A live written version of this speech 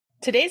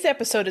Today's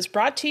episode is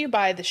brought to you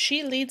by the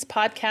She Leads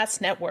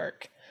Podcast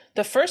Network,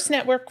 the first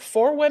network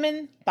for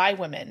women by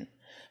women.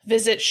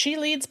 Visit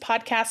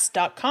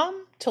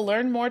sheleadspodcast.com to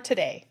learn more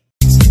today.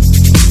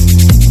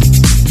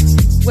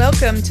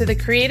 Welcome to the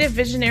Creative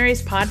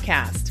Visionaries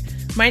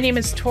Podcast. My name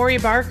is Tori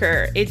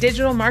Barker, a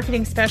digital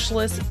marketing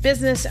specialist,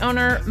 business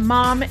owner,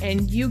 mom,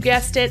 and you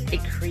guessed it,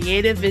 a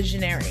creative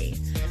visionary.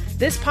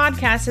 This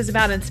podcast is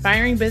about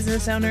inspiring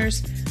business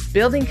owners,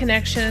 building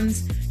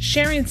connections,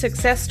 sharing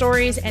success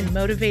stories, and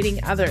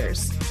motivating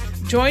others.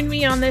 Join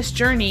me on this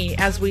journey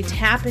as we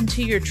tap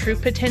into your true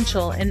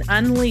potential and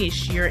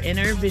unleash your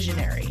inner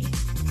visionary.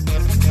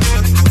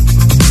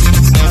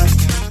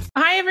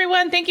 Hi,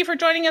 everyone. Thank you for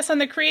joining us on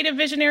the Creative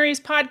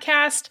Visionaries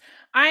podcast.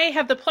 I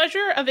have the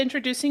pleasure of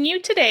introducing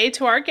you today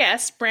to our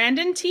guest,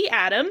 Brandon T.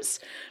 Adams.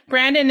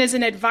 Brandon is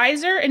an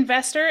advisor,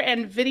 investor,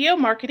 and video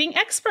marketing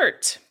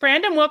expert.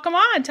 Brandon, welcome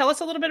on. Tell us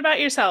a little bit about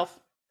yourself.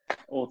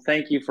 Well,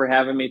 thank you for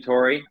having me,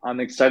 Tori. I'm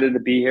excited to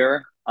be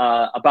here.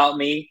 About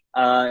me,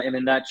 in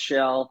a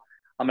nutshell,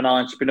 I'm an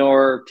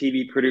entrepreneur,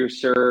 TV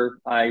producer.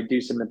 I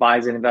do some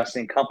advising,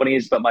 investing in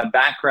companies, but my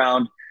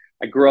background,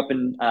 I grew up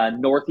in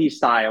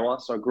Northeast Iowa,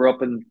 so I grew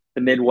up in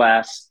the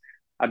Midwest.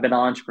 I've been an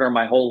entrepreneur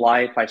my whole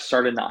life. I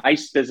started in the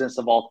ice business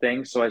of all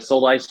things, so I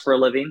sold ice for a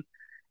living.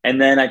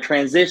 And then I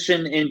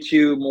transitioned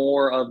into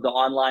more of the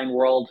online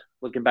world,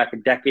 looking back a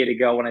decade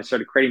ago when I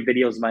started creating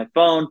videos on my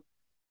phone.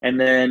 And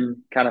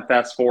then kind of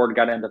fast forward,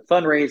 got into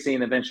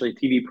fundraising, eventually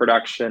TV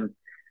production,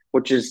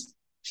 which is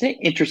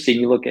interesting.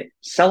 You look at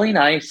selling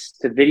ice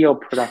to video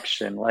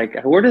production,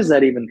 like where does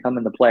that even come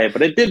into play?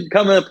 But it did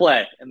come into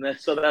play. And then,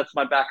 so that's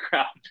my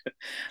background.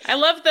 I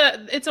love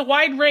it's a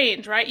wide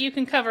range, right? You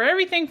can cover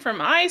everything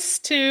from ice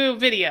to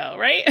video,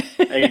 right?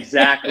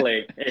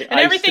 Exactly. And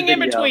everything in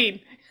between.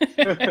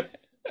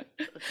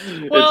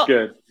 Well, it's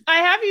good. I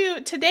have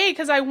you today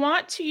because I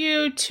want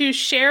you to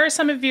share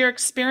some of your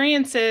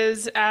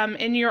experiences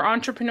in your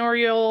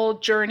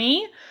entrepreneurial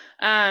journey.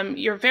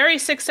 You're very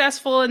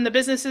successful in the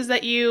businesses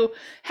that you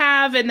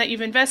have and that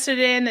you've invested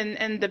in,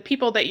 and the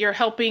people that you're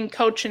helping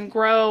coach and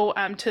grow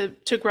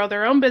to grow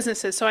their own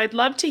businesses. So I'd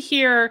love to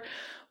hear,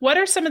 what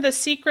are some of the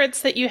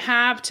secrets that you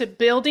have to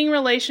building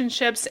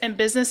relationships and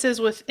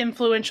businesses with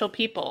influential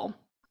people?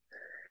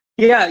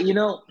 Yeah,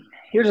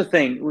 here's the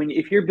thing.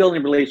 If you're building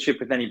a relationship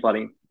with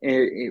anybody,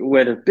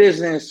 whether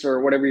business or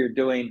whatever you're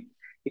doing,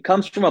 it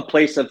comes from a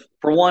place of,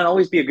 for one,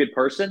 always be a good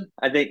person.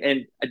 I think,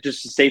 and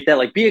just to state that,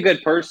 like, be a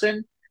good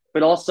person,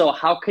 but also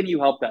how can you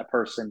help that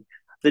person?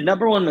 The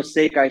number one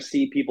mistake I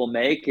see people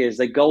make is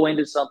they go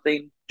into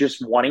something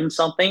just wanting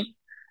something.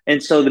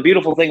 And so the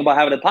beautiful thing about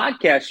having a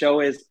podcast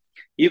show is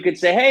you could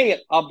say, hey,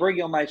 I'll bring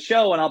you on my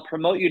show and I'll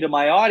promote you to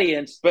my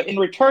audience. But in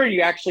return,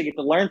 you actually get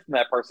to learn from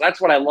that person.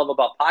 That's what I love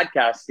about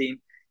podcasting.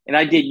 And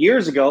I did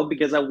years ago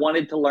because I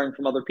wanted to learn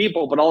from other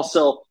people, but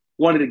also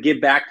wanted to give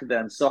back to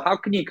them. So how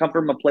can you come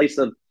from a place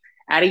of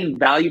adding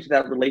value to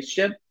that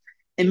relationship?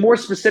 And more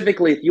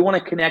specifically, if you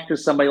want to connect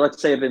with somebody,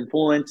 let's say of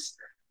influence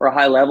or a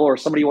high level, or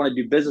somebody you want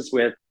to do business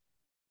with,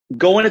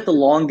 go in at the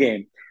long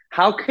game.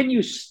 How can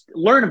you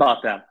learn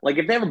about them? Like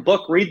if they have a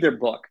book, read their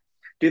book.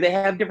 Do they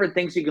have different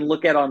things you can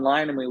look at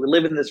online? I mean, we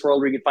live in this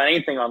world where you can find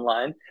anything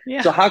online.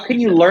 Yeah. So how can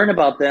you learn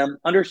about them,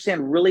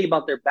 understand really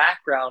about their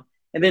background,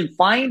 and then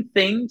find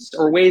things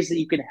or ways that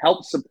you can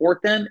help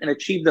support them and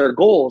achieve their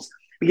goals?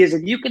 Because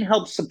if you can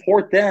help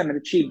support them and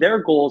achieve their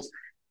goals,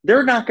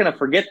 they're not going to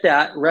forget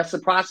that.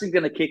 Reciprocity is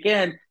going to kick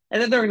in.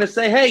 And then they're going to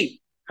say, hey,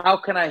 how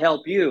can I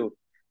help you?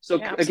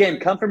 So again,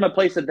 come from a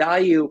place of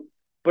value,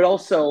 but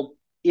also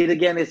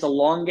it's a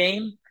long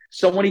game.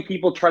 So many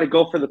people try to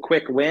go for the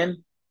quick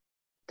win.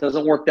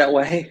 Doesn't work that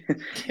way.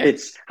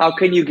 It's how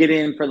can you get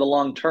in for the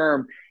long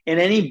term? In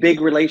any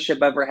big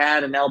relationship I've ever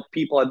had, and now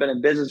people I've been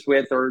in business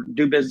with or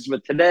do business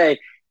with today,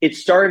 it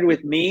started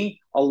with me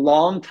a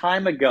long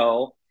time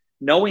ago,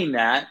 knowing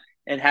that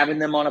and having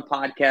them on a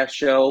podcast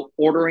show,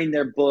 ordering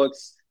their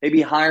books,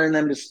 maybe hiring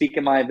them to speak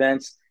at my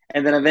events.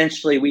 And then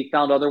eventually we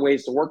found other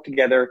ways to work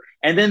together.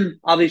 And then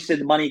obviously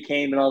the money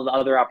came and all the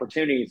other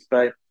opportunities,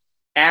 but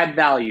add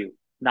value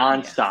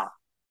nonstop.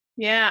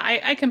 Yeah,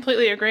 I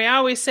completely agree. I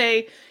always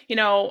say,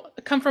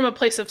 come from a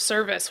place of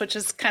service, which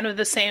is kind of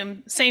the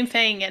same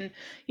thing. And,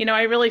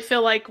 I really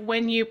feel like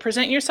when you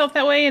present yourself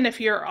that way, and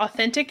if you're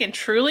authentic and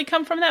truly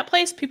come from that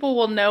place, people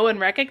will know and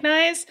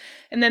recognize.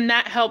 And then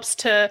that helps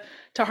to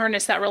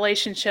harness that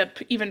relationship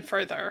even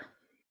further.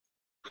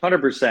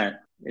 100%.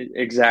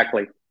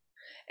 Exactly.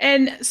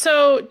 And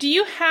so do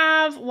you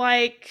have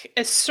like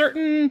a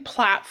certain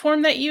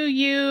platform that you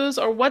use,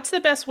 or what's the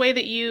best way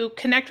that you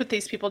connect with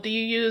these people? Do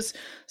you use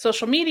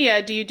social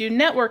media? Do you do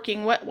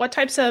networking? What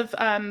types of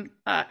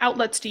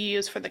outlets do you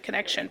use for the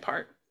connection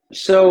part?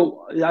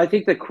 So I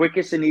think the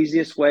quickest and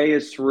easiest way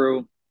is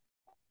through,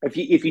 if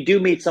you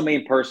do meet somebody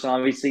in person,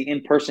 obviously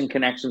in-person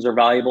connections are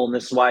valuable. And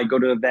this is why I go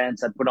to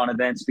events, I put on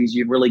events, because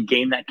you really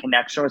gain that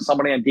connection with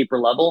somebody on a deeper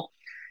level.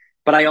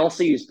 But I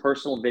also use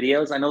personal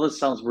videos. I know this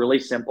sounds really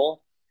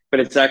simple, but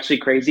it's actually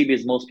crazy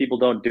because most people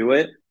don't do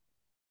it.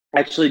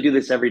 I actually do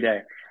this every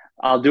day.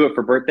 I'll do it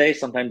for birthday.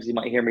 Sometimes you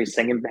might hear me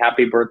singing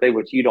happy birthday,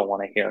 which you don't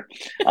want to hear.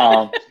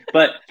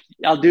 But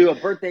I'll do a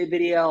birthday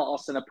video. I'll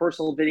send a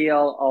personal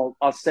video.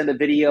 I'll send a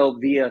video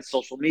via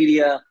social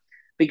media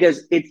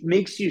because it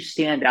makes you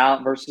stand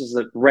out versus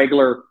a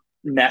regular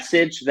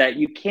message that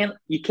you can't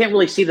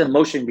really see the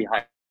emotion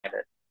behind it.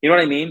 You know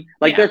what I mean?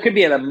 Like there could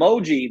be an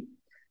emoji,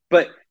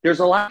 but there's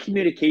a lot of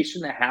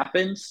communication that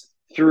happens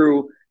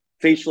through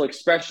facial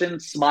expression,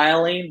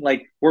 smiling.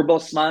 Like we're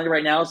both smiling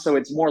right now, so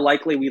it's more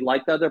likely we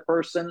like the other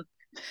person.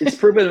 It's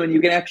proven when you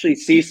can actually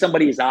see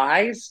somebody's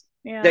eyes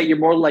that you're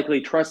more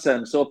likely to trust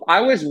them. So if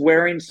I was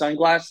wearing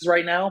sunglasses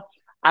right now,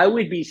 I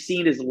would be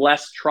seen as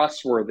less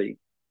trustworthy.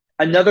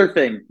 Another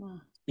thing,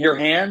 your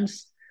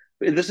hands.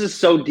 This is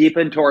so deep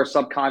into our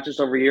subconscious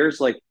over years.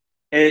 Like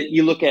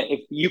you look at, if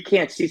you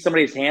can't see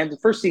somebody's hands,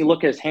 the first thing you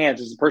look at his hands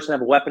is the person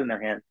have a weapon in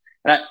their hand.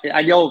 And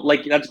I know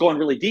like that's going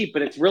really deep,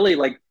 but it's really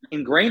like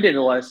ingrained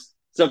into us.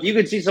 So if you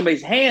can see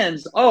somebody's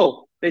hands,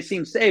 oh, they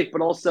seem safe,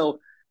 but also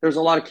there's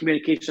a lot of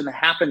communication that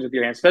happens with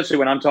your hands, especially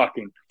when I'm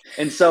talking.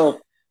 And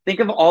so think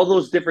of all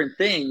those different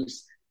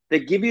things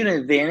that give you an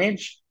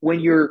advantage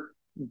when you're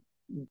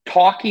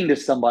talking to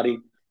somebody.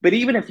 But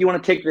even if you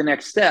want to take the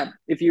next step,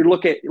 if you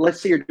look at,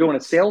 let's say you're doing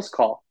a sales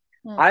call,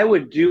 I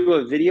would do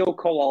a video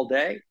call all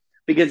day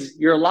because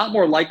you're a lot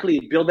more likely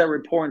to build that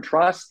rapport and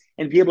trust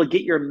and be able to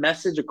get your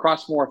message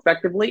across more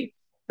effectively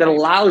that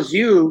allows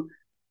you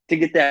to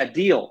get that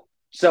deal.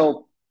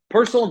 So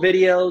personal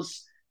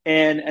videos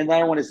and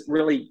another one is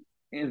really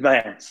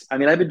events. I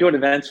mean, I've been doing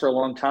events for a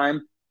long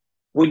time.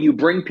 When you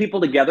bring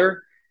people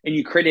together and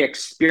you create an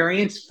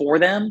experience for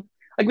them,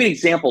 I'll give you an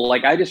example.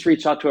 Like I just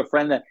reached out to a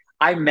friend that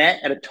I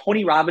met at a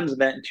Tony Robbins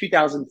event in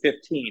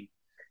 2015.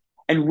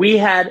 And we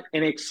had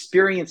an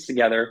experience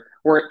together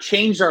where it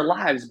changed our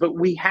lives, but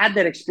we had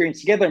that experience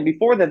together. And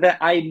before that,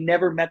 I had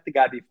never met the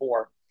guy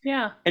before.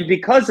 Yeah. And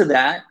because of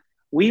that,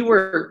 we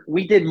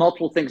did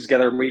multiple things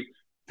together. We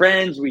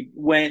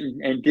went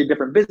and did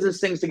different business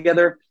things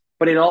together,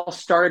 but it all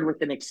started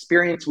with an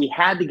experience we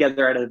had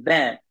together at an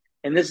event.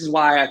 And this is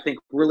why I think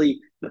really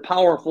the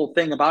powerful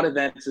thing about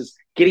events is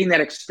getting that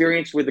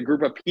experience with a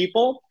group of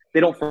people. They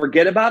don't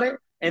forget about it.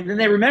 And then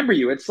they remember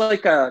you. It's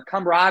like a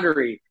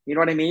camaraderie, you know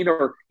what I mean?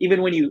 Or even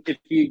if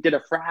you did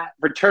a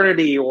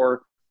fraternity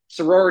or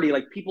sorority,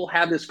 like people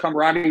have this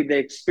camaraderie they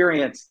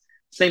experience.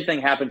 Same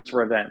thing happens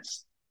for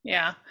events.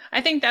 Yeah,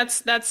 I think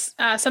that's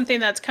something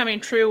that's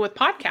coming true with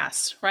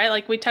podcasts, right?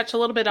 Like we touched a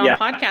little bit on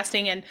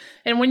podcasting,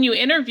 and when you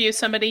interview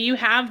somebody, you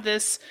have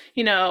this,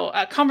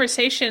 a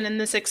conversation and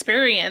this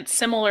experience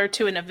similar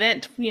to an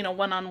event,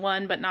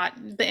 one-on-one, but not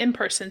the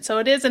in-person. So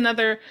it is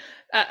another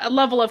a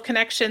level of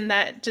connection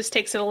that just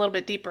takes it a little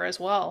bit deeper as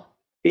well.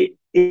 It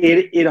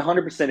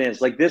 100%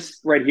 is. Like this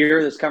right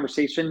here, this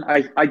conversation.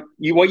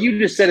 What you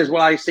just said is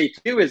what I say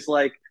too. Is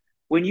like,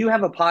 when you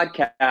have a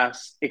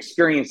podcast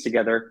experience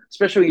together,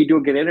 especially when you do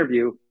a good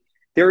interview,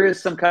 there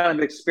is some kind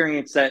of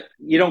experience that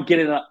you don't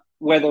get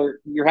whether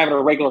you're having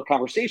a regular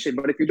conversation.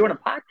 But if you're doing a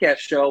podcast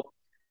show,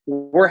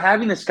 we're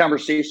having this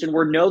conversation.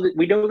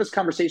 We know this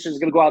conversation is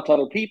going to go out to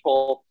other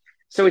people.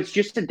 So it's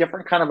just a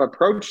different kind of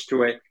approach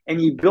to it.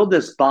 And you build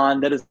this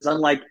bond that is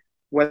unlike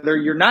whether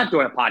you're not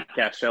doing a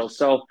podcast show.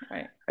 So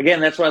again,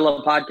 that's why I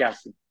love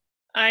podcasting.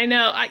 I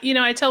know.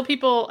 I tell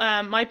people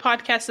my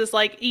podcast is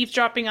like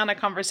eavesdropping on a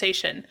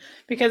conversation,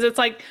 because it's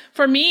like,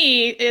 for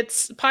me,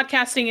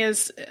 podcasting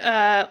is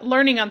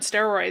learning on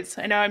steroids.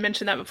 I know I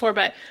mentioned that before,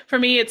 but for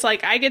me, it's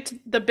like I get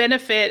the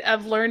benefit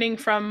of learning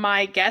from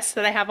my guests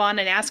that I have on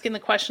and asking the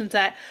questions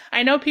that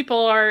I know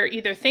people are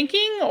either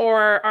thinking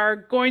or are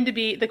going to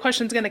be, the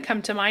question's going to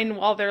come to mind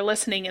while they're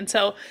listening. And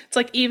so it's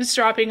like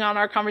eavesdropping on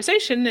our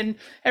conversation and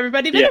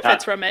everybody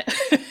benefits from it.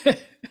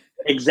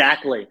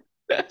 Exactly.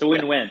 It's a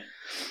win-win.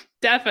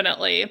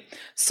 Definitely.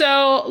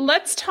 So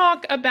let's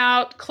talk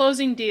about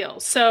closing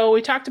deals. So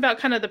we talked about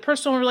kind of the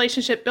personal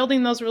relationship,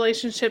 building those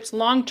relationships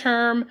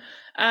long-term.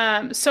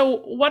 So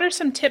what are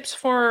some tips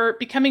for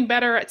becoming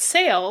better at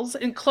sales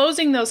and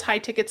closing those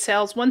high-ticket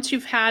sales once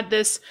you've had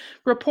this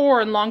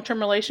rapport and long-term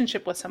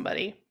relationship with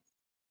somebody?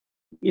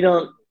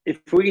 If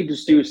we could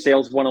just do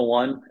sales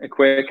 101 a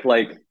quick,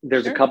 like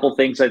there's a couple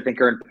things I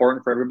think are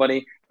important for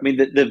everybody. I mean,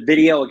 the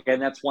video, again,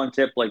 that's one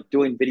tip, like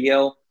doing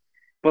video.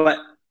 But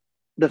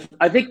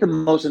I think the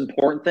most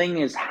important thing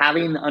is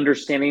having the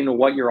understanding of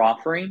what you're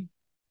offering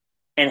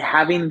and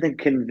having the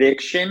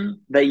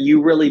conviction that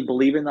you really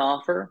believe in the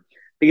offer,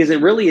 because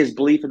it really is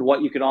belief in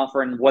what you can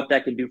offer and what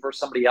that can do for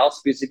somebody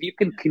else. Because if you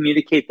can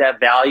communicate that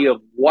value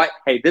of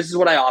hey, this is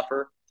what I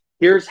offer,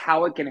 here's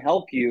how it can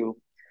help you,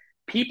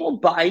 people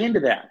buy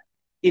into that.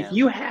 If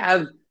you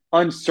have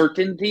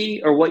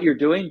uncertainty or what you're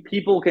doing,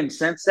 people can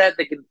sense that,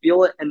 they can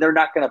feel it, and they're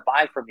not going to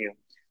buy from you.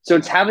 So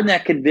it's having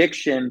that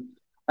conviction.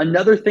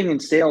 Another thing in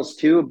sales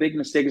too, a big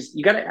mistake is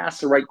you got to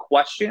ask the right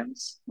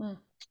questions,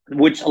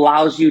 which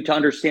allows you to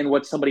understand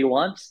what somebody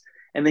wants.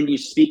 And then you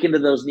speak into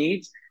those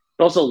needs,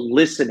 but also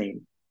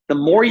listening. The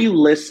more you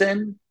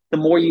listen, the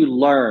more you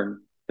learn.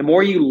 The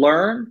more you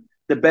learn,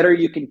 the better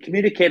you can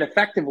communicate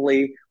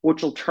effectively,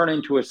 which will turn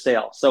into a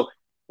sale. So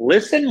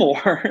listen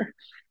more,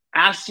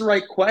 ask the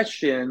right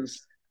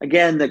questions.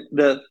 Again,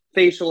 the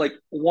facial, like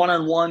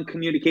one-on-one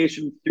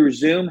communication through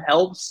Zoom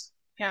helps.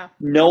 Yeah.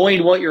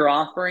 Knowing what you're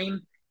offering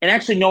and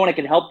actually knowing I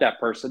can help that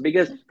person.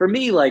 Because for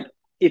me, like,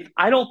 if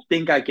I don't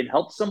think I can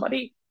help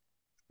somebody,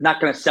 I'm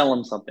not going to sell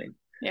them something.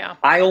 Yeah.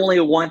 I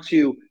want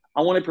to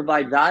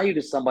provide value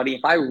to somebody.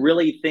 If I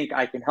really think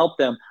I can help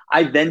them,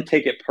 I then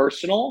take it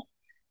personal,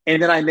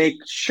 and then I make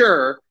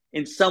sure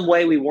in some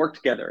way we work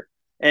together.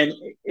 And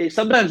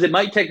sometimes it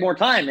might take more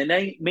time, and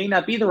they may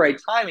not be the right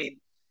timing.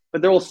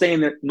 But they're all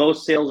saying that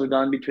most sales are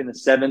done between the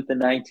 7th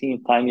and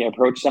 19th time you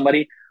approach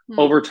somebody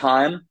over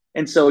time.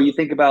 And so you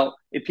think about,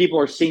 if people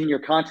are seeing your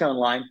content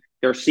online,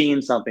 they're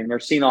seeing something, they're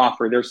seeing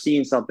offer, they're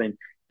seeing something,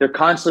 they're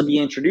constantly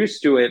being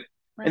introduced to it.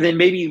 Right. And then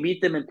maybe you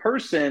meet them in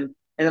person,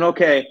 and then,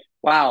 okay,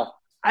 wow,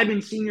 I've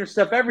been seeing your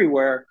stuff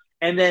everywhere.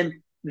 And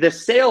then the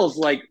sales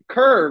like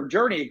curve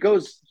journey, it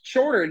goes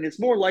shorter and it's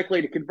more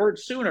likely to convert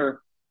sooner.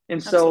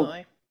 And so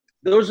Absolutely.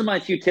 Those are my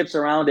few tips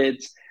around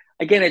it.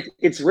 Again,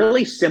 it's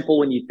really simple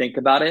when you think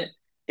about it.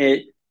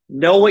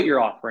 Know what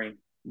you're offering,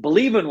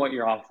 believe in what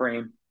you're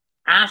offering,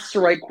 ask the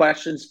right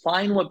questions,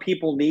 find what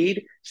people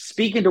need,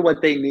 speak into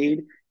what they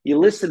need. You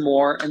listen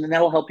more, and then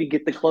that will help you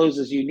get the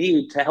closes you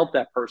need to help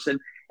that person.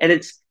 And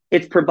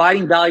it's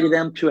providing value to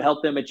them to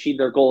help them achieve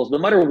their goals. No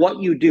matter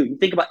what you do, you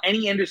think about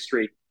any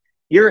industry,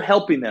 you're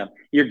helping them.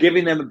 You're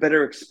giving them a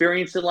better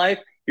experience in life.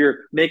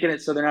 You're making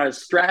it so they're not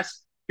as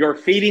stressed. You're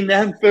feeding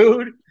them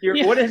food.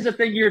 What is the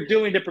thing you're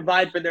doing to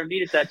provide for their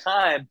need at that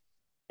time,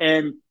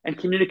 and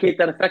communicate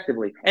that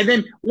effectively? And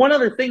then one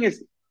other thing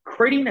is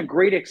creating a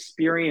great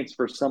experience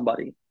for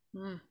somebody.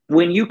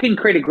 When you can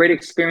create a great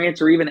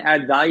experience or even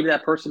add value to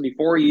that person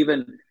before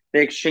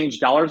they exchange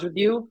dollars with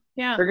you,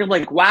 they're going to be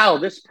like, wow,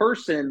 this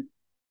person,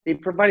 they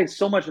provided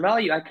so much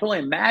value. I can only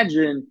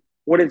imagine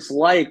what it's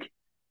like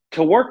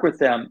to work with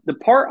them. The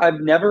part I've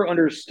never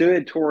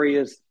understood, Tori,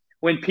 is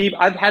when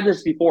I've had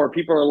this before,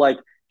 people are like,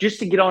 just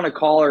to get on a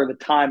call or the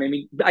time. I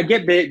mean, I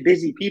get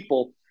busy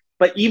people,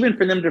 but even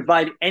for them to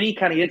provide any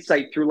kind of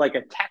insight through like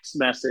a text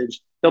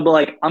message, they'll be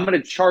like, I'm going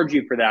to charge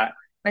you for that.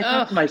 And I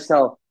thought to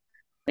myself,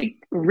 like,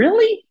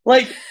 really?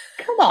 Like,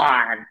 come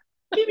on,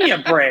 give me a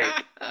break.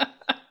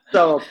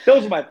 So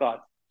those are my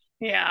thoughts.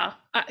 Yeah.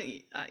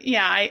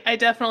 I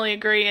definitely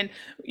agree. And,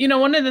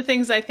 one of the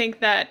things I think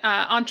that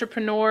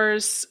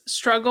entrepreneurs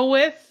struggle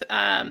with,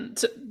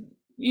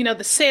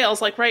 the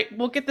sales, like, right,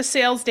 we'll get the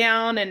sales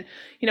down and,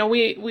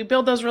 we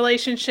build those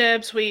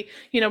relationships. We,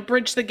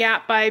 bridge the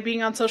gap by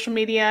being on social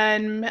media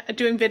and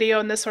doing video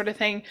and this sort of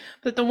thing.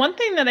 But the one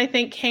thing that I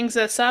think hangs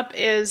us up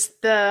is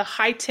the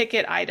high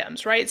ticket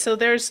items, right? So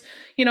there's,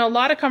 a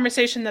lot of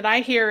conversation that I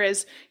hear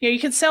is, you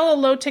can sell a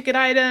low ticket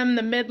item,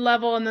 the mid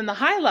level, and then the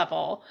high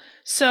level.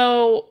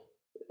 So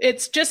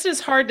it's just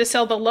as hard to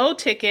sell the low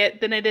ticket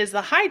than it is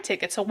the high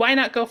ticket. So why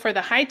not go for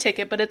the high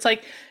ticket? But it's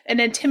like an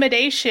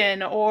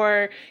intimidation,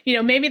 or,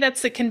 maybe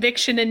that's the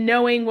conviction in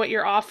knowing what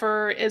your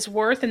offer is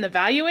worth and the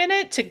value in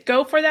it to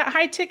go for that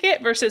high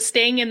ticket versus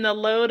staying in the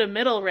low to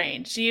middle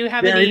range. Do you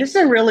have any? This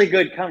is a really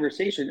good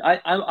conversation.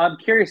 I'm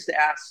curious to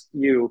ask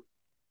you,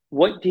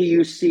 what do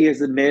you see as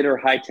the mid or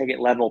high ticket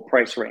level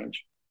price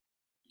range?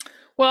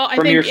 Well, I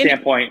think from your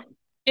standpoint.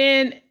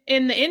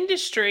 In the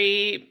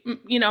industry,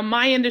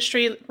 my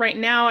industry right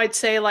now, I'd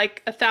say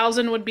like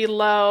 1,000 would be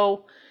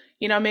low,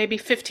 maybe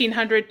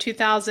 1,500,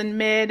 2,000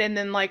 mid, and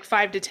then like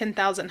 5,000 to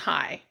 10,000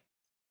 high.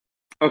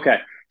 Okay.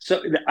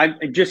 So I'm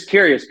just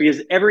curious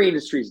because every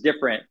industry is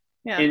different.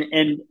 Yeah.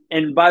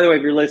 And by the way,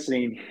 if you're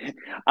listening,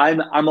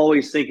 I'm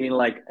always thinking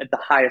like at the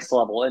highest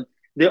level, and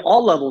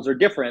all levels are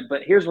different,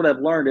 but here's what I've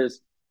learned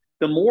is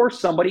the more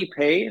somebody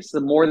pays,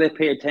 the more they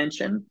pay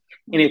attention.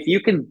 And if you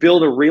can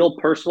build a real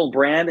personal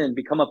brand and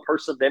become a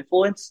person of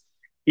influence,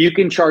 you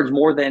can charge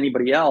more than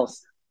anybody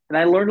else. And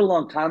I learned a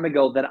long time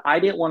ago that I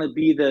didn't want to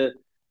be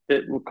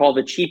we'll call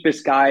the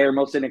cheapest guy or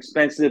most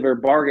inexpensive or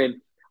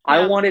bargain. Yeah.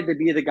 I wanted to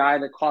be the guy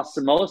that cost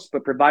the most,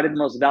 but provided the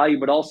most value,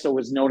 but also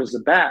was known as the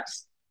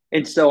best.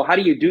 And so how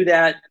do you do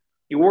that?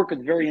 You work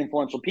with very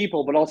influential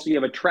people, but also you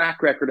have a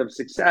track record of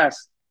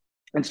success.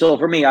 And so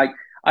for me,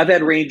 I've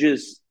had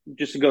ranges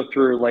just to go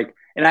through, like,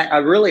 and I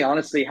really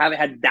honestly haven't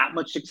had that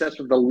much success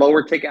with the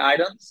lower ticket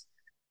items,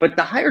 but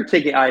the higher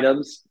ticket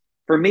items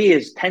for me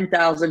is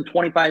 10,000,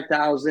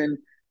 25,000,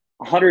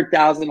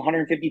 100,000,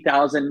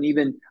 150,000,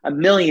 even $1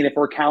 million if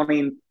we're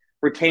counting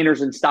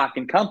retainers and stock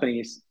in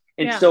companies.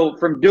 And so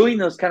from doing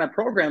those kind of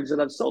programs that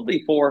I've sold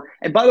before,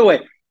 and by the way,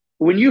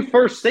 when you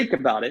first think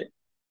about it,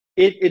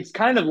 it's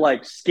kind of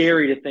like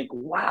scary to think,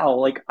 wow,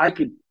 like I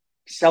could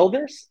sell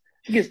this.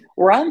 Because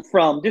where I'm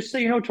from, just so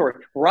you know, Tori,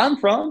 where I'm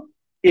from,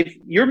 if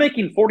you're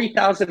making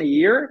 $40,000 a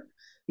year,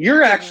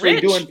 you're actually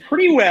doing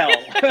pretty well.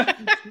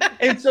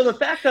 And so the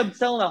fact that I'm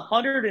selling a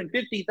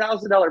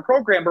 $150,000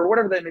 program or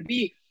whatever that may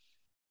be,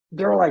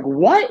 they're like,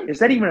 what? Is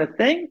that even a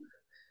thing?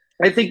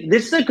 I think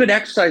this is a good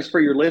exercise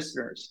for your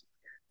listeners.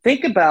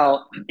 Think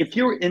about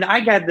and I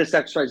got this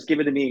exercise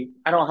given to me,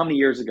 I don't know how many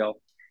years ago.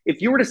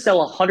 If you were to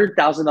sell a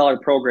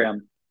 $100,000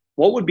 program,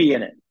 what would be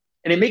in it?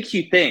 And it makes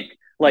you think,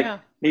 like,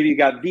 maybe you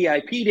got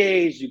VIP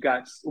days, you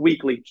got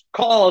weekly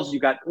calls, you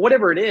got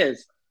whatever it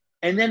is.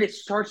 And then it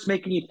starts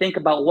making you think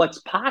about what's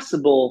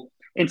possible.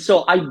 And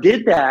so I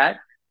did that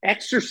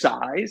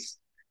exercise.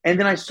 And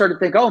then I started to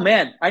think, oh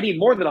man, I need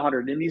more than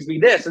 100. It needs to be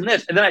this and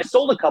this. And then I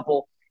sold a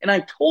couple. And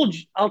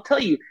I'll tell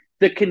you,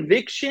 the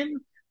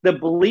conviction, the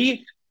belief,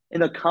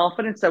 and the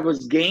confidence that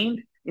was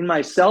gained in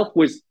myself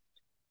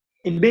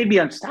it made me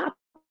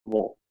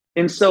unstoppable.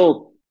 And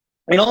so,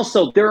 and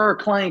also there are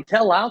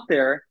clientele out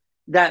there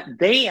that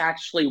they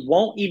actually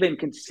won't even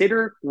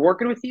consider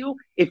working with you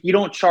if you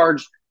don't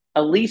charge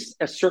at least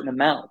a certain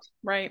amount.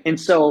 Right. And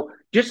so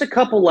just a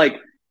couple like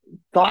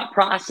thought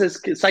process,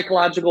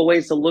 psychological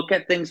ways to look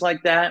at things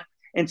like that.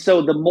 And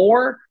so the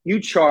more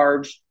you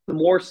charge, the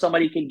more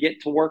somebody can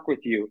get to work with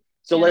you.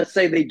 So let's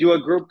say they do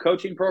a group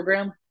coaching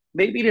program,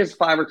 maybe it is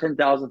 5 or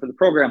 10,000 for the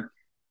program.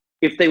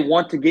 If they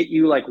want to get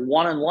you like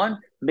one-on-one,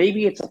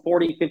 maybe it's a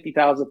 40,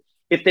 50,000.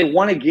 If they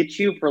want to get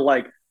you for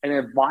like an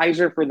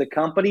advisor for the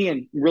company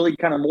and really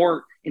kind of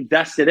more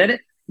invested in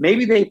it,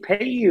 maybe they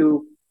pay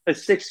you a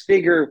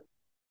 6-figure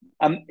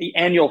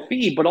annual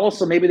fee, but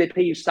also maybe they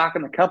pay you stock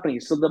in the company.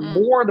 So the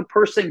more the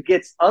person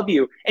gets of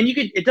you, and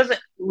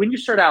when you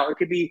start out, it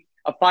could be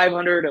a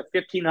 500, a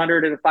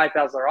 1,500, and a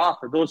 $5,000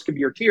 offer. Those could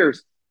be your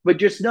tiers. But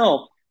just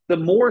know, the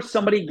more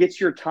somebody gets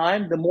your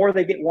time, the more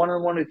they get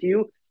one-on-one with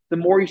you, the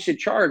more you should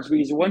charge.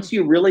 Because once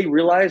you really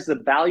realize the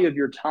value of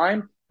your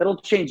time,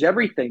 that'll change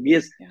everything.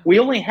 Because we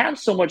only have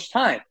so much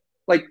time.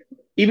 Like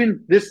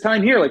even this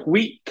time here, like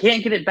we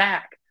can't get it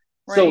back.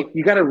 Right. So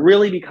you got to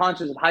really be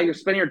conscious of how you're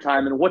spending your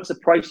time and what's the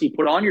price you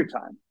put on your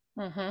time.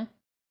 Mm-hmm.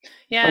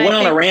 Yeah, I went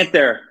on a rant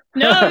there.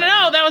 No,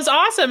 that was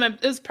awesome.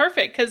 It was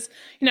perfect because,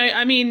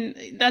 I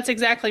mean, that's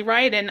exactly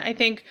right. And I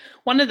think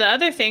one of the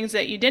other things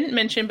that you didn't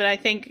mention, but I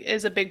think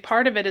is a big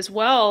part of it as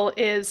well,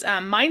 is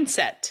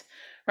mindset,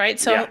 right?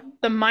 So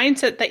the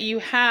mindset that you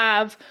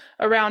have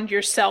around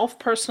yourself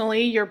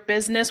personally, your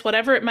business,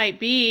 whatever it might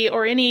be,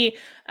 or any,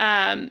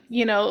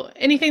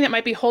 anything that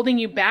might be holding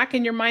you back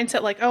in your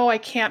mindset, like, oh, I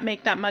can't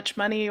make that much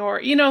money,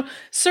 or,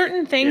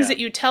 certain things that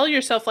you tell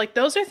yourself, like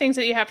those are things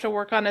that you have to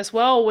work on as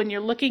well when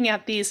you're looking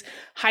at these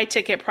high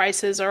ticket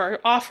prices or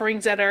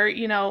offerings that are,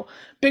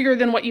 bigger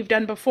than what you've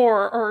done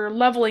before, or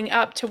leveling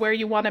up to where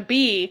you want to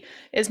be,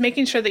 is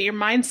making sure that your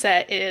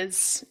mindset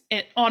is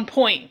on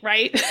point,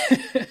 right?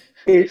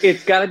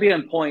 It's got to be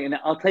on point. And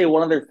I'll tell you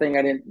one other thing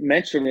I didn't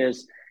mention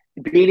is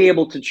being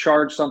able to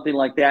charge something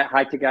like that,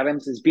 high ticket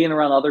items, is being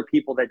around other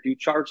people that do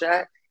charge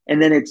that. And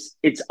then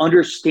it's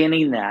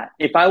understanding that.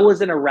 If I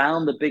wasn't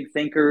around the big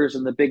thinkers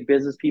and the big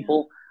business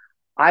people,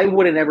 I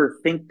wouldn't ever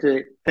think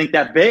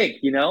that big,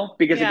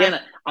 because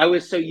again, I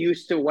was so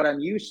used to what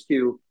I'm used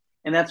to.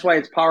 And that's why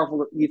it's powerful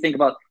that you think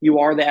about, you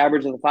are the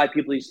average of the 5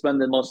 people you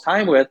spend the most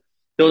time with.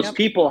 Those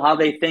people, how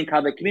they think, how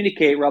they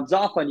communicate rubs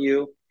off on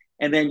you.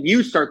 And then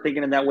you start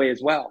thinking in that way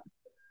as well.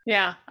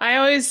 Yeah. I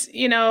always,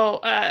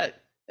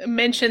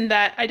 mention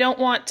that I don't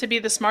want to be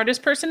the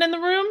smartest person in the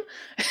room.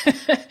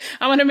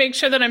 I want to make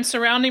sure that I'm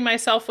surrounding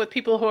myself with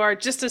people who are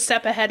just a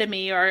step ahead of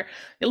me or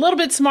a little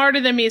bit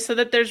smarter than me, so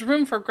that there's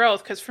room for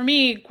growth. Because for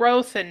me,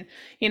 growth and,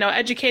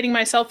 educating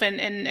myself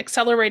and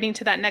accelerating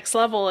to that next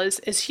level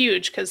is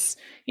huge. Because,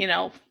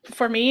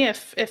 for me,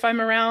 if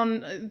I'm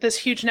around this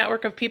huge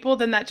network of people,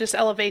 then that just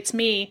elevates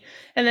me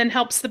and then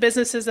helps the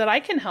businesses that I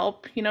can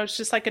help. It's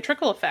just like a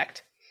trickle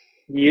effect.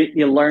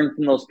 You learn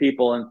from those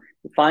people and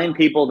find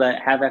people that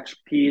have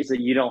expertise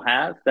that you don't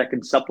have, that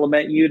can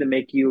supplement you to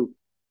make you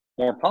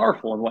more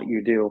powerful in what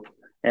you do.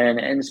 And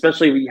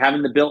especially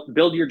having to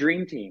build your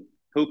dream team.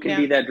 Who can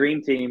be that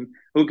dream team?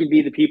 Who can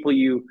be the people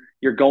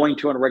you're going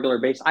to on a regular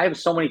basis? I have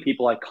so many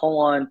people I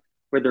call on,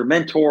 whether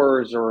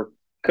mentors or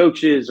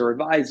coaches or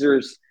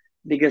advisors,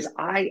 because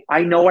I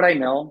know what I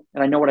know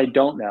and I know what I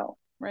don't know.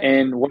 Right.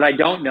 And what I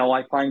don't know,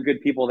 I find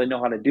good people that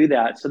know how to do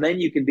that. So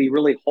then you can be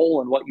really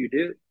whole in what you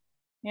do.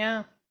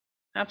 Yeah.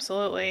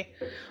 Absolutely.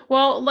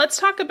 Well, let's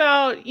talk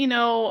about,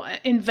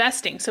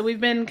 investing. So we've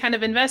been kind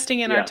of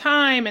investing in our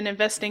time and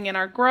investing in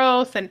our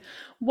growth. And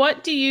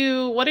what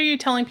are you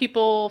telling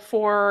people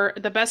for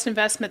the best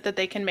investment that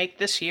they can make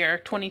this year,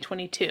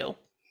 2022?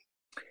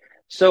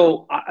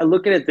 So I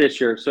look at it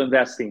this year. So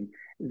investing,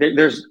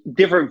 there's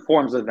different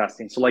forms of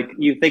investing. So like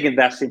you think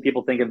investing,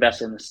 people think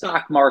investing in the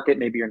stock market.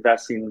 Maybe you're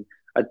investing in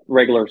a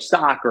regular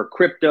stock or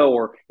crypto,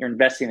 or you're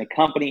investing in a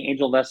company,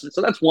 angel investment.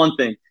 So that's one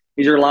thing.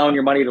 Is you're allowing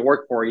your money to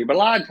work for you. But a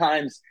lot of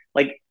times,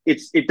 like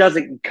it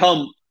doesn't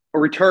come a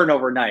return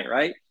overnight,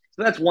 right?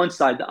 So that's one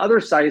side. The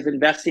other side is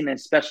investing in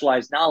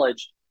specialized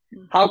knowledge.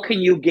 How can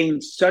you gain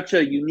such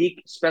a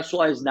unique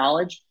specialized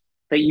knowledge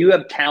that you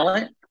have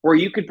talent where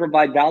you could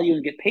provide value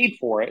and get paid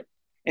for it?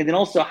 And then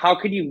also, how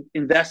can you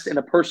invest in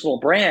a personal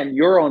brand,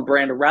 your own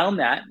brand around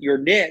that, your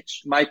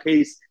niche, in my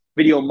case,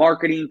 video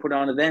marketing, put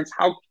on events.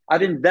 How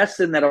I've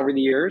invested in that over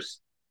the years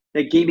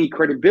that gave me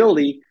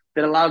credibility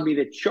that allowed me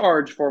to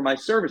charge for my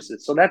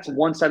services. So that's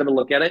one side of a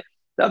look at it.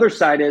 The other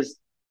side is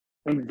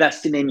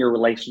investing in your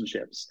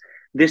relationships.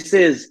 This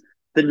is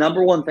the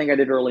number one thing I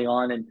did early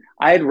on. And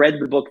I had read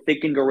the book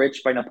Think and Grow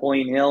Rich by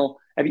Napoleon Hill.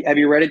 Have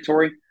you read it,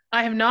 Tori?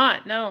 I have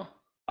not, no.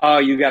 Oh,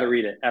 you got to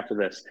read it after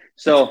this.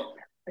 So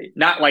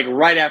not like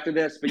right after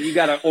this, but you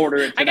got to order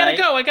it I gotta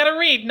tonight. go. I gotta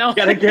read. No.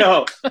 Gotta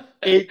go.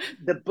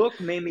 The book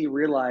made me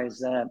realize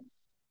that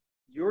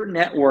your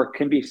network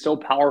can be so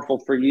powerful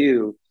for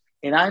you.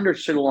 And I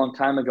understood a long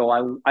time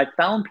ago. I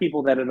found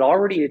people that had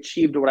already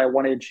achieved what I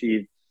wanted to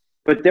achieve,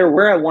 but they're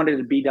where I wanted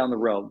to be down the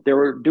road. They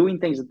were doing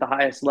things at the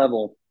highest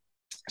level.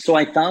 So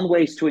I found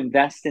ways to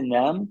invest in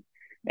them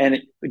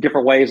and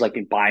different ways, like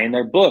buying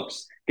their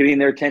books, getting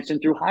their attention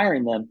through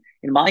hiring them.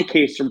 In my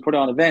case, from putting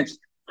on events,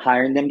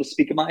 hiring them to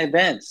speak at my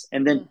events,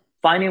 and then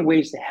finding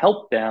ways to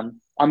help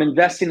them. I'm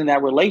investing in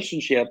that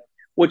relationship,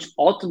 which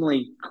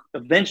ultimately,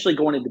 eventually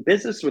going into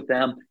business with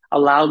them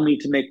allowed me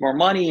to make more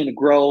money and to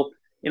grow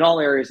in all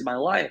areas of my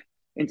life.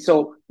 And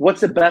so,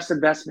 what's the best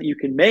investment you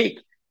can make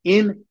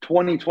in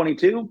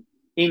 2022?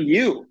 In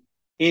you,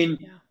 in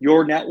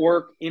your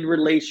network, in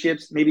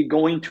relationships, maybe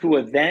going to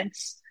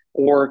events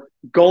or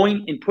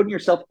going and putting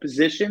yourself in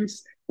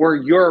positions where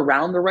you're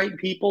around the right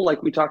people,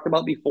 like we talked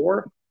about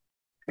before.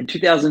 In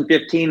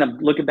 2015, I'm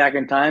looking back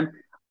in time,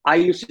 I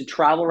used to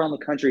travel around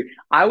the country.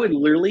 I would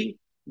literally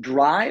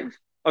drive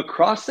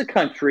across the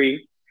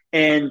country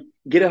and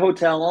get a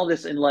hotel and all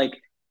this, and like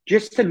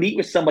just to meet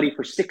with somebody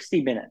for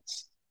 60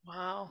 minutes.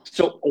 Wow.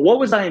 So what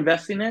was I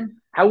investing in?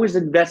 I was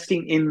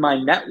investing in my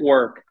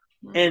network.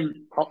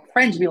 And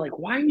friends be like,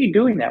 why are you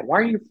doing that? Why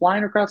are you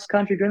flying across the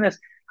country doing this?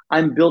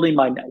 I'm building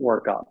my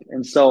network up.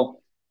 And so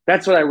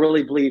that's what I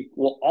really believe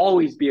will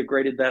always be a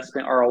great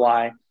investment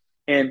ROI.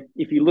 And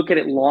if you look at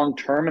it long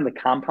term and the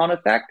compound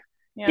effect,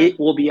 it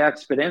will be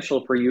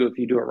exponential for you if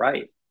you do it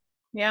right.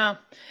 Yeah.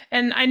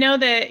 And I know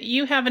that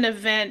you have an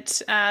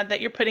event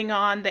that you're putting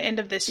on the end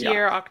of this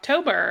year,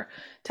 October.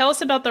 Tell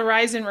us about the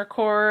Rise and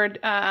Record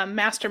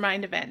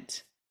Mastermind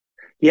event.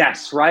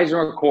 Yes, Rise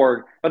and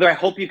Record. Whether I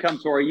hope you come,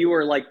 Tori. You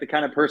are like the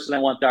kind of person I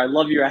want there. I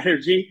love your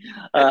energy.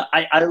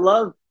 I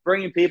love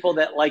bringing people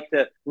that like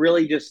to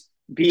really just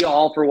be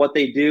all for what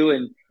they do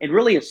and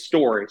really a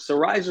story. So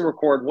Rise and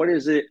Record, what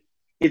is it?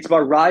 It's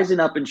about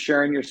rising up and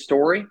sharing your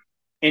story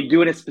and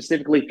doing it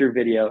specifically through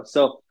video.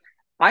 So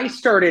I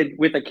started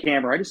with a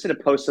camera. I just did a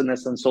post on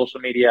this on social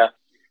media.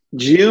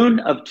 June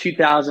of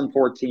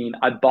 2014,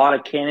 I bought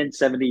a Canon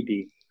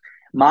 70D.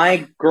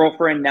 My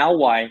girlfriend, now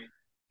wife,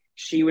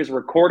 she was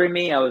recording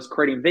me. I was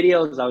creating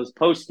videos. I was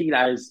posting.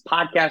 I was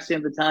podcasting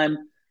at the time.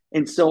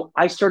 And so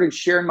I started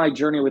sharing my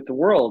journey with the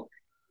world.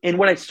 And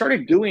what I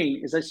started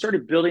doing is I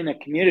started building a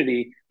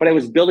community, but I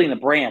was building a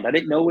brand. I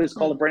didn't know it was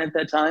called a brand at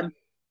that time.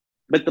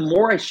 But the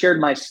more I shared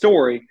my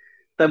story,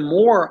 the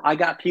more I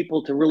got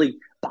people to really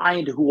buy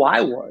into who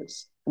I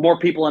was. The more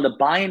people ended up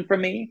buying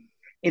from me.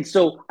 And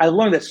so I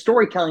learned that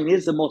storytelling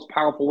is the most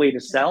powerful way to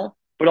sell,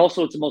 but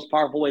also it's the most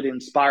powerful way to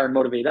inspire and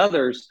motivate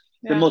others.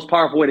 The most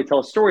powerful way to tell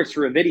a story is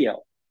through a video.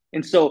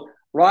 And so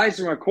Rise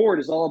and Record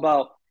is all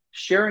about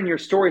sharing your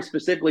story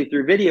specifically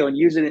through video and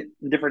using it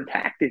in different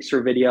tactics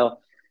for video.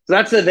 So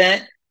that's the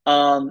event.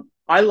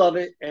 I love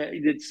it.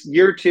 It's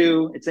year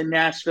 2. It's in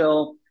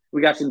Nashville.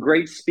 We got some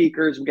great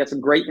speakers. We got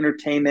some great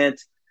entertainment.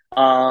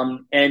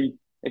 And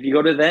if you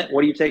go to the event,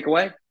 what do you take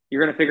away?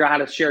 You're going to figure out how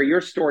to share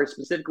your story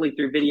specifically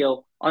through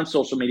video on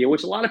social media,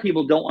 which a lot of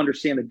people don't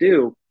understand to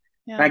do.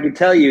 Yeah. And I can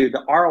tell you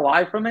the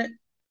ROI from it,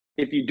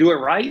 if you do it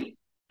right,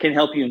 can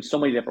help you in so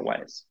many different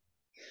ways.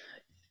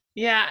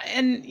 Yeah.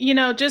 And,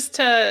 just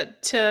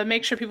to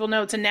make sure people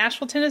know, it's in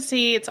Nashville,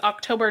 Tennessee. It's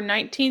October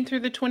 19th through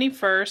the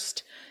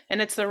 21st,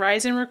 and it's the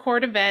Rise and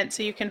Record event.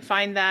 So you can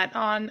find that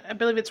on, I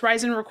believe it's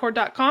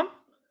riseandrecord.com.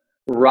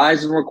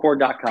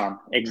 riseandrecord.com.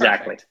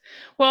 Exactly. Perfect.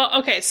 Well,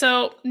 okay.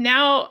 So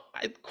now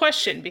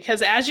question,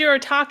 because as you are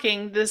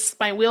talking,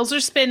 my wheels are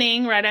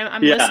spinning, right?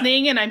 I'm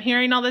listening and I'm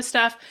hearing all this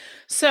stuff.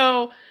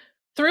 So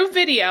through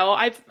video,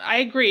 I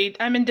agreed.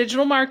 I'm in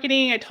digital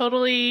marketing. I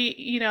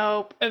totally,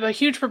 am a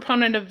huge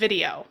proponent of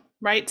video,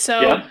 right?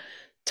 So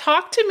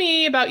talk to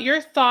me about your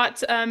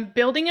thoughts on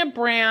building a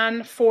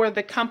brand for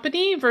the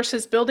company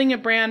versus building a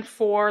brand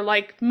for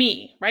like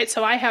me, right?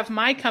 So I have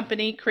my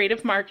company,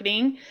 Creative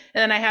Marketing,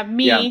 and then I have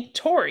me,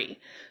 Tori.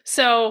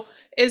 So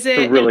is it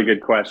a really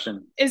good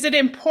question? Is it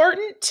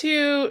important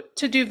to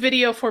do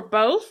video for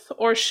both,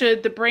 or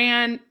should the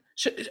brand,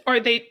 are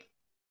they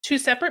two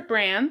separate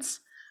brands?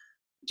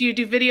 Do you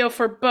do video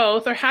for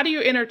both, or how do you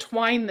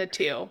intertwine the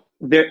two?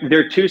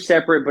 They're two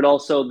separate, but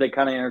also they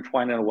kind of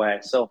intertwine in a way.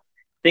 So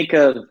think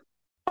of,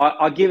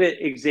 I'll give it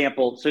an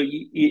example. So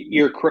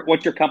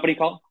what's your company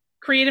called?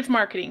 Creative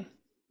Marketing.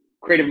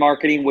 Creative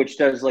Marketing, which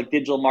does like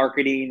digital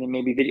marketing and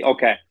maybe video.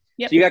 Okay.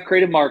 Yep. So you got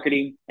Creative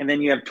Marketing, and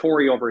then you have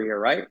Tori over here,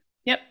 right?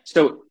 Yep.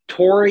 So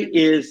Tori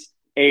is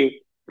a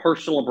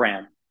personal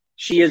brand.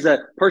 She is a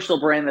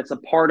personal brand that's a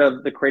part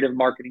of the Creative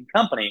Marketing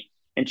company,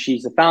 and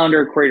she's the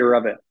founder, creator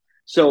of it.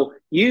 So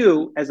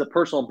you, as a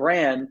personal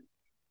brand,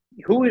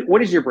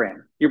 what is your brand?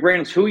 Your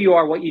brand is who you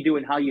are, what you do,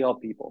 and how you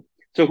help people.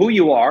 So who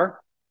you are,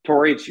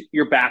 Tori, it's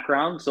your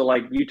background. So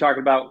like you talk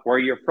about where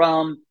you're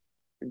from,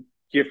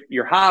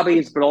 your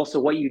hobbies, but also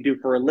what you do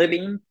for a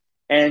living,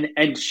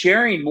 and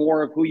sharing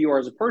more of who you are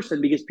as a person,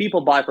 because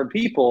people buy from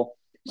people,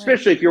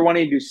 especially if you're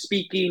wanting to do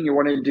speaking, you're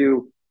wanting to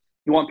do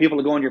You want people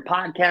to go on your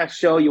podcast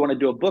show. You want to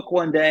do a book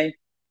one day.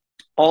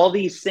 All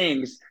these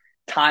things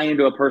tie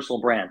into a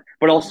personal brand.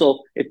 But also,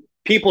 if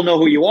people know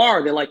who you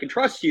are, they like and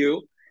trust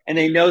you, and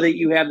they know that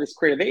you have this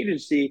creative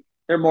agency,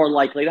 they're more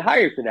likely to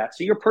hire you for that.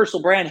 So your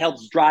personal brand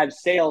helps drive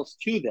sales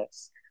to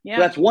this. Yeah.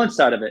 So that's one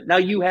side of it. Now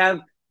you have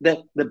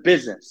the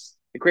business,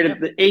 the creative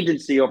the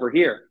agency over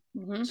here.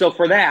 Mm-hmm. So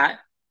for that,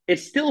 it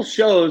still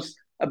shows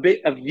a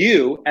bit of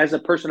you as a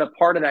person, a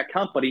part of that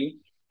company,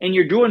 and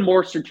you're doing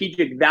more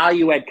strategic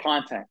value add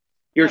content.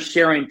 You're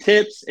sharing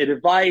tips and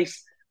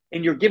advice,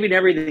 and you're giving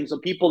everything so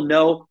people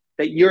know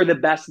that you're the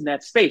best in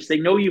that space. They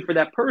know you for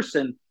that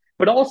person,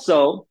 but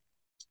also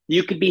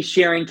you could be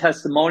sharing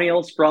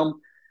testimonials from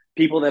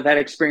people that have had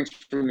experience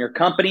from your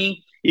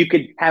company. You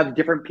could have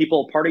different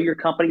people part of your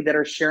company that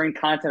are sharing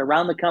content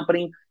around the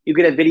company. You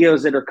could have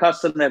videos that are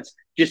custom that's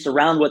just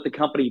around what the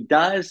company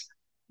does.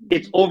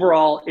 It's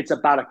overall, it's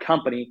about a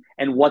company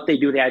and what they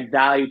do to add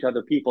value to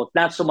other people. It's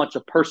not so much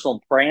a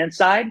personal brand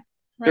side.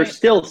 Right. There's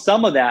still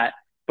some of that,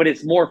 but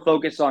it's more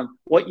focused on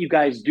what you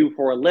guys do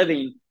for a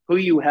living, who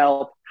you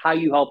help, how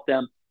you help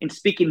them, and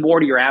speaking more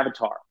to your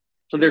avatar.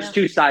 So there's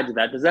two sides of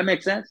that. Does that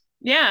make sense?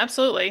 Yeah,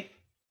 absolutely.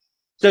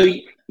 So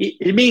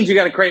it means you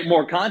got to create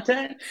more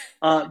content,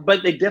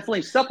 but they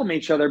definitely supplement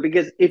each other,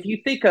 because if you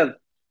think of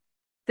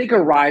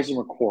Rise and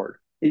Record,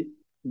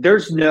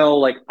 there's no,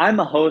 like, I'm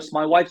a host,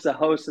 my wife's the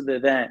host of the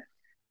event,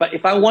 but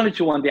if I wanted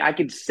to one day, I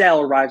could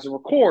sell Rise and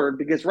Record,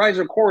 because Rise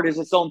and Record is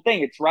its own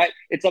thing.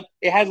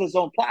 It has its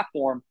own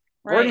platform.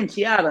 Right. Brandon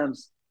T.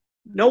 Adams,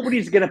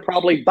 nobody's going to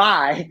probably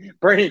buy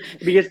Brandon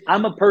because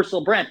I'm a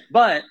personal brand.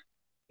 But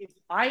if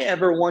I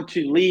ever want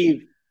to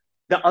leave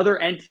the other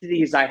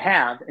entities I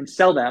have and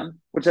sell them,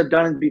 which I've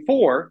done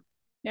before,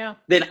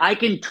 then I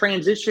can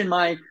transition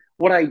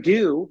what I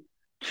do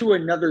to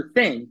another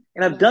thing.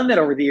 And I've done that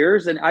over the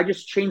years, and I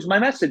just changed my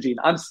messaging.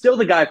 I'm still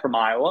the guy from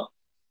Iowa.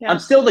 Yeah. I'm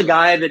still the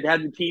guy that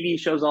had the TV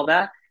shows, all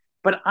that.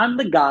 But I'm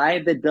the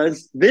guy that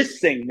does this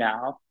thing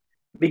now,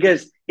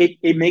 because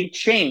it may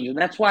change. And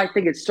that's why I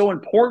think it's so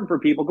important for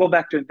people. Go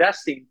back to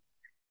investing.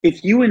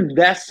 If you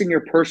invest in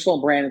your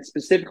personal brand, and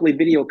specifically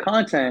video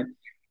content,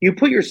 you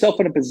put yourself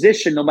in a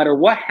position, no matter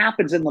what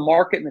happens in the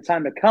market in the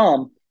time to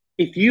come,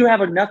 if you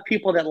have enough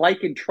people that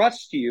like and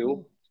trust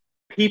you,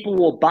 people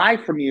will buy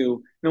from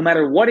you no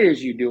matter what it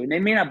is you do. And they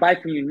may not buy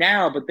from you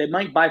now, but they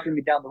might buy from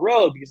you down the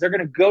road, because they're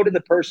going to go to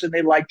the person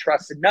they like,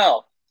 trust, and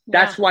know. Yeah.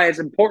 That's why it's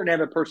important to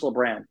have a personal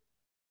brand.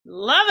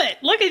 Love it.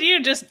 Look at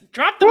you. Just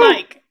drop the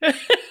mic.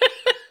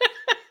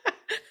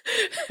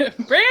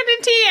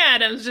 Brandon T.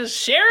 Adams just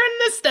sharing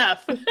the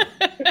stuff.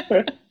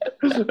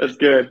 That's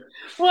good.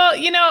 Well,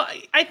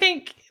 I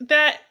think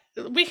that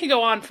we can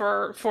go on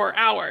for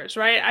hours,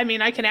 right? I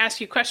mean, I can ask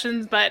you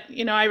questions, but,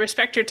 I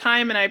respect your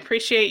time, and I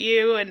appreciate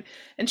you and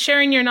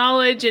sharing your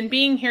knowledge and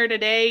being here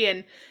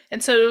today.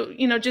 And so,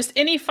 just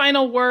any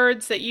final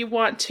words that you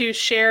want to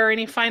share,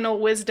 any final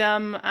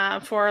wisdom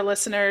for our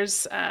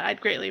listeners,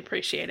 I'd greatly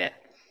appreciate it.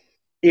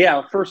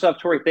 Yeah. First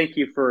off, Tori, thank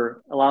you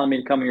for allowing me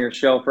to come on your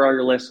show. For all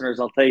your listeners,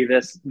 I'll tell you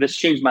this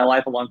changed my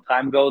life a long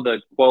time ago.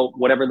 The quote,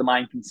 whatever the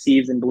mind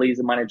conceives and believes,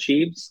 the mind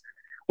achieves.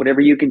 Whatever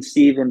you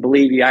conceive and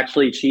believe, you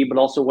actually achieve, but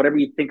also whatever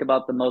you think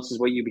about the most is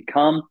what you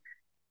become.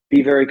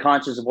 Be very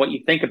conscious of what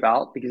you think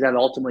about, because that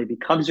ultimately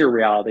becomes your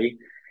reality.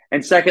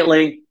 And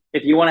secondly,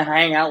 if you want to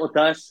hang out with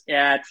us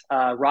at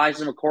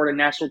Rise and Record in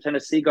Nashville,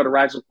 Tennessee, go to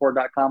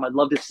riseandrecord.com. I'd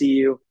love to see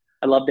you.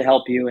 I'd love to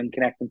help you and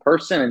connect in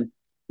person, and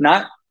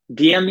not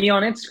DM me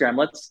on Instagram.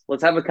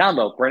 Let's have a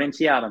combo. Brandon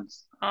T.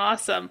 Adams.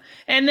 Awesome.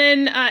 And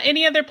then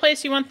any other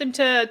place you want them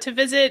to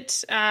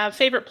visit?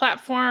 Favorite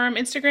platform,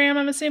 Instagram,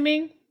 I'm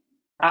assuming?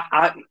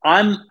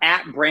 I'm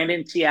at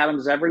Brandon T.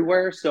 Adams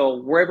everywhere.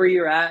 So wherever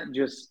you're at,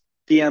 just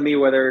DM me,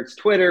 whether it's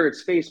Twitter,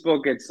 it's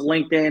Facebook, it's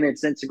LinkedIn,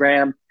 it's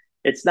Instagram.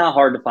 It's not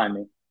hard to find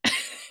me.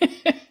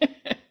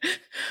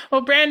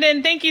 Well,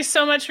 Brandon, thank you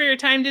so much for your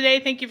time today.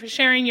 Thank you for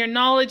sharing your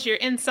knowledge, your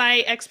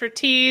insight,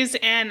 expertise,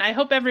 and I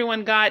hope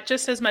everyone got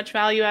just as much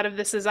value out of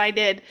this as I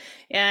did.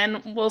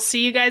 And we'll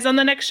see you guys on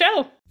the next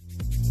show.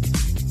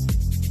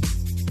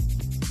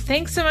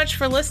 Thanks so much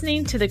for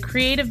listening to the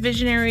Creative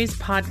Visionaries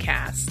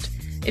podcast.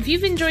 If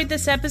you've enjoyed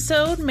this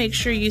episode, make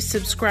sure you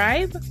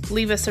subscribe,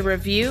 leave us a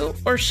review,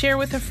 or share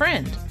with a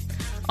friend.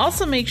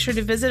 Also, make sure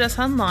to visit us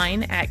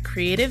online at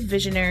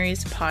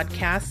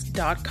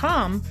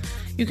creativevisionariespodcast.com.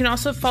 You can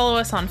also follow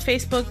us on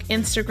Facebook,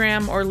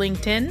 Instagram, or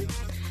LinkedIn.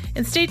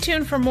 And stay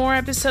tuned for more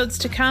episodes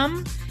to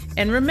come.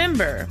 And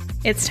remember,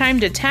 it's time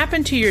to tap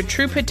into your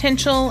true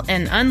potential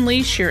and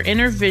unleash your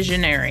inner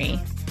visionary.